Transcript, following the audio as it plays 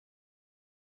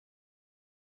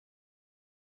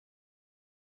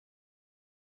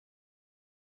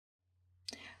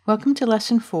Welcome to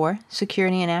Lesson 4,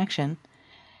 Security in Action.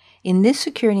 In this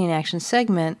Security in Action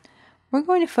segment, we're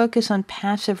going to focus on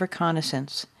passive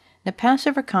reconnaissance. Now,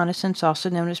 passive reconnaissance, also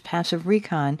known as passive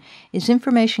recon, is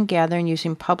information gathering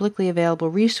using publicly available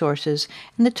resources,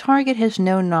 and the target has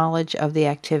no knowledge of the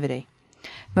activity.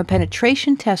 From a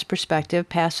penetration test perspective,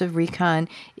 passive recon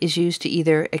is used to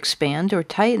either expand or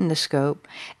tighten the scope,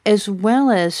 as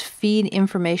well as feed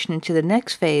information into the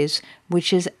next phase,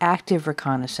 which is active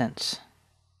reconnaissance.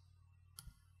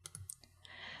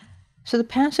 So the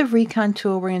passive recon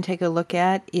tool we're going to take a look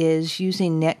at is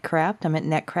using Netcraft. I'm at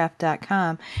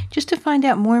netcraft.com just to find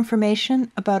out more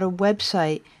information about a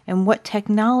website and what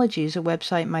technologies a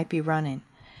website might be running.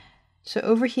 So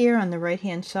over here on the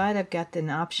right-hand side, I've got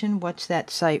an option, what's that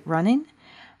site running?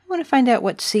 I want to find out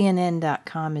what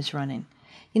CNN.com is running.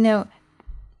 You know,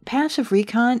 passive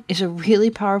recon is a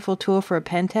really powerful tool for a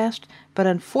pen test, but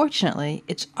unfortunately,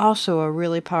 it's also a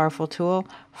really powerful tool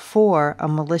for a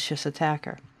malicious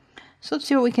attacker. So let's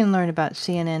see what we can learn about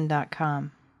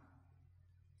CNN.com.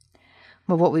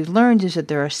 Well, what we've learned is that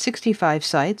there are 65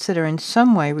 sites that are in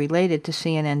some way related to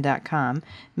CNN.com,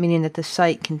 meaning that the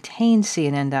site contains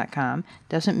CNN.com.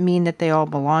 Doesn't mean that they all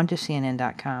belong to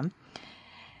CNN.com.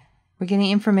 We're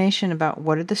getting information about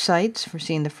what are the sites. We're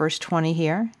seeing the first 20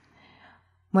 here.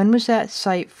 When was that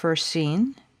site first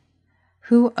seen?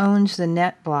 Who owns the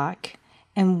net block?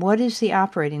 And what is the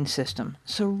operating system?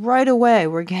 So right away,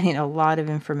 we're getting a lot of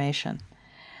information.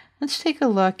 Let's take a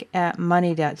look at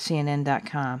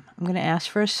money.cnn.com. I'm going to ask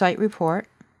for a site report.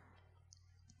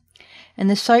 And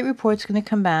the site report's going to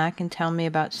come back and tell me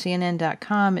about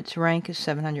CNN.com. Its rank is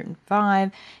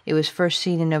 705. It was first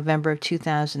seen in November of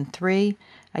 2003.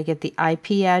 I get the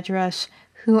IP address,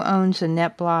 who owns the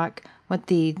net block, what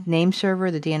the name server,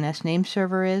 the DNS name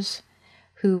server is,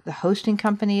 who the hosting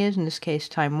company is, in this case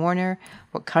Time Warner,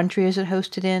 what country is it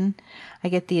hosted in. I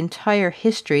get the entire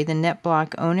history, the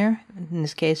NetBlock owner, in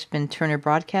this case it's been Turner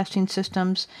Broadcasting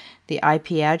Systems, the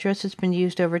IP address that's been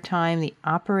used over time, the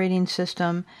operating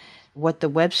system, what the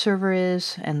web server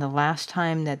is, and the last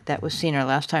time that was seen, or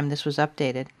last time this was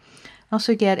updated. I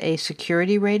also get a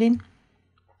security rating.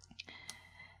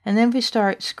 And then if we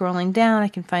start scrolling down, I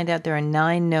can find out there are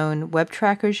 9 known web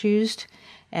trackers used,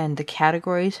 and the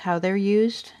categories, how they're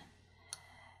used.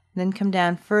 Then come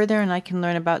down further and I can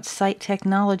learn about site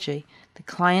technology, the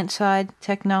client-side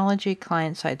technology,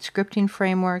 client-side scripting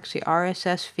frameworks, the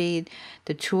RSS feed,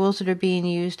 the tools that are being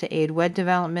used to aid web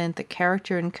development, the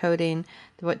character encoding,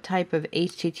 what type of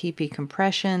HTTP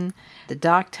compression, the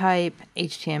doc type,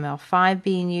 HTML5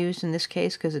 being used in this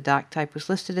case because the doc type was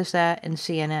listed as that, and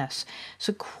CNS.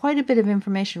 So quite a bit of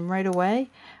information right away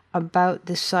about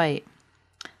the site.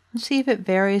 Let's see if it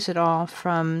varies at all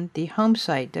from the home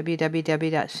site, www.cnn.com,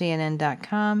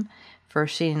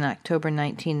 first seen in October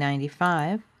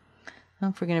 1995.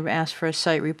 Well, if we're going to ask for a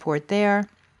site report there,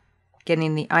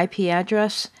 getting the IP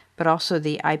address, but also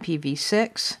the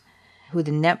IPv6, who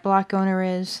the NetBlock owner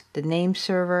is, the name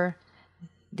server,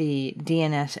 the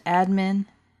DNS admin,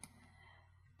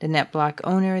 the NetBlock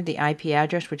owner, the IP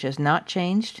address, which has not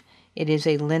changed. It is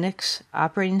a Linux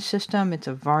operating system. It's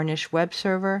a varnished web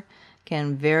server.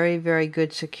 Again, very, very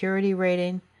good security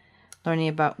rating. Learning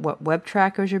about what web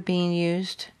trackers are being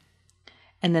used.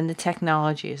 And then the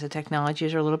technologies. The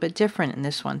technologies are a little bit different in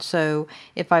this one. So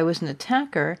if I was an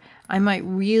attacker, I might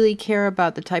really care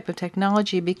about the type of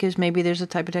technology because maybe there's a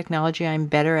type of technology I'm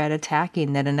better at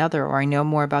attacking than another, or I know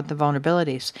more about the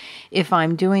vulnerabilities. If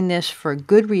I'm doing this for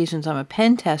good reasons, I'm a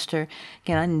pen tester,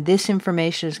 again, this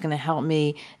information is going to help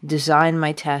me design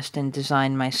my test and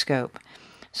design my scope.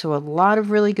 So a lot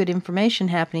of really good information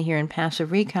happening here in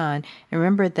Passive Recon. And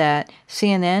remember that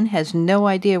CNN has no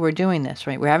idea we're doing this,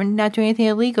 right? We're not doing anything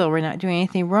illegal. We're not doing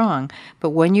anything wrong.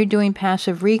 But when you're doing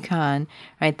Passive Recon,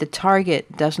 right, the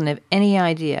target doesn't have any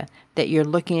idea that you're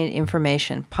looking at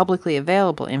information, publicly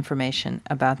available information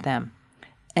about them.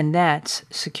 And that's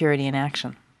security in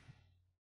action.